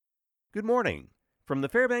Good morning. From the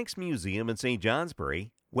Fairbanks Museum in St.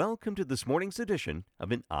 Johnsbury, welcome to this morning's edition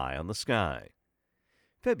of An Eye on the Sky.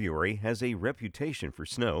 February has a reputation for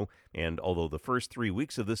snow, and although the first 3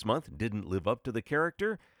 weeks of this month didn't live up to the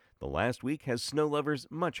character, the last week has snow lovers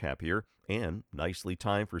much happier and nicely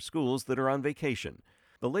timed for schools that are on vacation.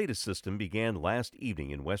 The latest system began last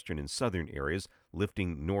evening in western and southern areas,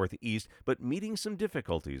 lifting northeast, but meeting some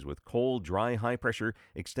difficulties with cold, dry, high pressure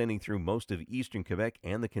extending through most of eastern Quebec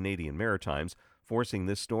and the Canadian Maritimes, forcing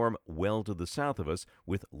this storm well to the south of us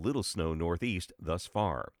with little snow northeast thus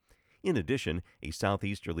far. In addition, a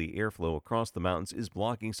southeasterly airflow across the mountains is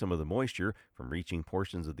blocking some of the moisture from reaching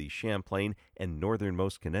portions of the Champlain and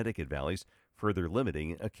northernmost Connecticut valleys, further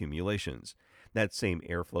limiting accumulations. That same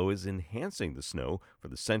airflow is enhancing the snow for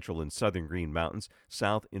the central and southern Green Mountains,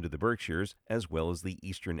 south into the Berkshires, as well as the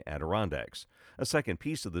eastern Adirondacks. A second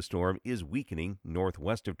piece of the storm is weakening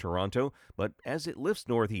northwest of Toronto, but as it lifts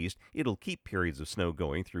northeast, it'll keep periods of snow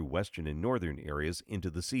going through western and northern areas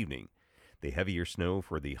into this evening. The heavier snow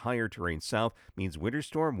for the higher terrain south means winter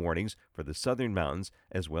storm warnings for the southern mountains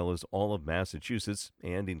as well as all of Massachusetts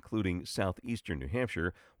and including southeastern New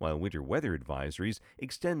Hampshire, while winter weather advisories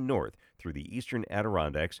extend north through the eastern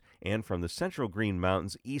Adirondacks and from the central Green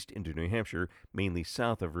Mountains east into New Hampshire, mainly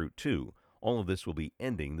south of Route 2. All of this will be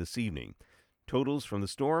ending this evening. Totals from the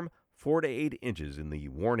storm: 4 to 8 inches in the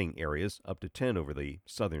warning areas, up to 10 over the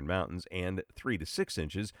southern mountains, and 3 to 6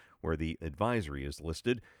 inches where the advisory is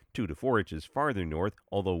listed. 2 to 4 inches farther north,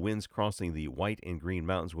 although winds crossing the White and Green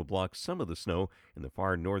Mountains will block some of the snow in the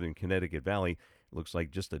far northern Connecticut Valley. It looks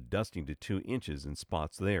like just a dusting to 2 inches in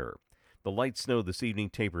spots there. The light snow this evening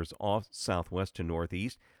tapers off southwest to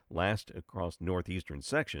northeast, last across northeastern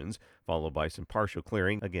sections, followed by some partial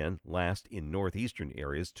clearing, again last in northeastern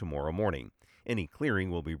areas tomorrow morning. Any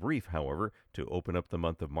clearing will be brief, however, to open up the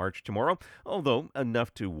month of March tomorrow, although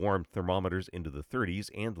enough to warm thermometers into the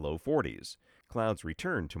 30s and low 40s. Clouds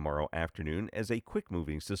return tomorrow afternoon as a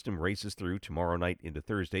quick-moving system races through tomorrow night into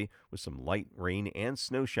Thursday with some light rain and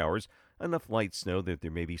snow showers, enough light snow that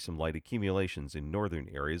there may be some light accumulations in northern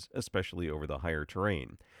areas, especially over the higher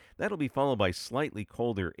terrain. That'll be followed by slightly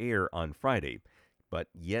colder air on Friday. But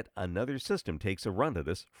yet another system takes a run at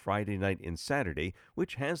us Friday night and Saturday,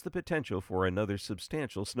 which has the potential for another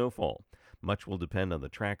substantial snowfall. Much will depend on the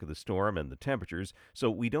track of the storm and the temperatures, so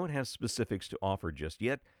we don't have specifics to offer just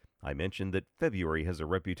yet. I mentioned that February has a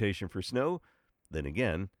reputation for snow. Then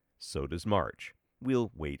again, so does March.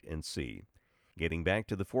 We'll wait and see. Getting back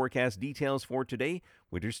to the forecast details for today: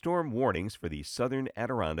 winter storm warnings for the southern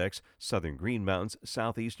Adirondacks, southern Green Mountains,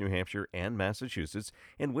 southeast New Hampshire, and Massachusetts,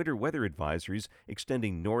 and winter weather advisories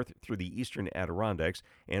extending north through the eastern Adirondacks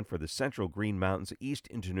and for the central Green Mountains east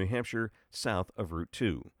into New Hampshire, south of Route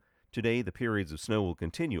 2. Today, the periods of snow will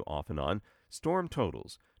continue off and on. Storm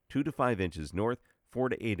totals: 2 to 5 inches north, 4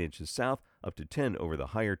 to 8 inches south, up to 10 over the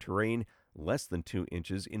higher terrain, less than 2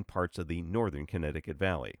 inches in parts of the northern Connecticut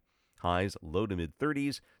Valley. Highs low to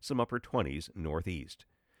mid-30s, some upper 20s northeast.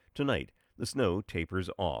 Tonight, the snow tapers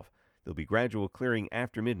off. There'll be gradual clearing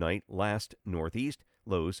after midnight, last northeast,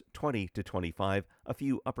 lows 20 to 25, a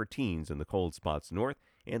few upper teens in the cold spots north,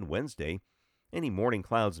 and Wednesday, any morning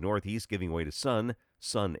clouds northeast giving way to sun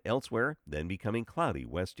elsewhere, then becoming cloudy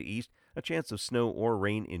west to east, a chance of snow or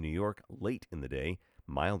rain in New York late in the day,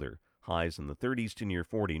 milder, highs in the 30s to near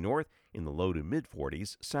 40 north, in the low to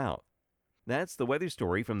mid-40s south. That's the weather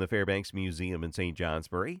story from the Fairbanks Museum in St.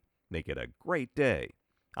 Johnsbury. Make it a great day.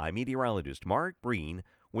 I'm meteorologist Mark Breen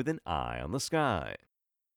with An Eye on the Sky.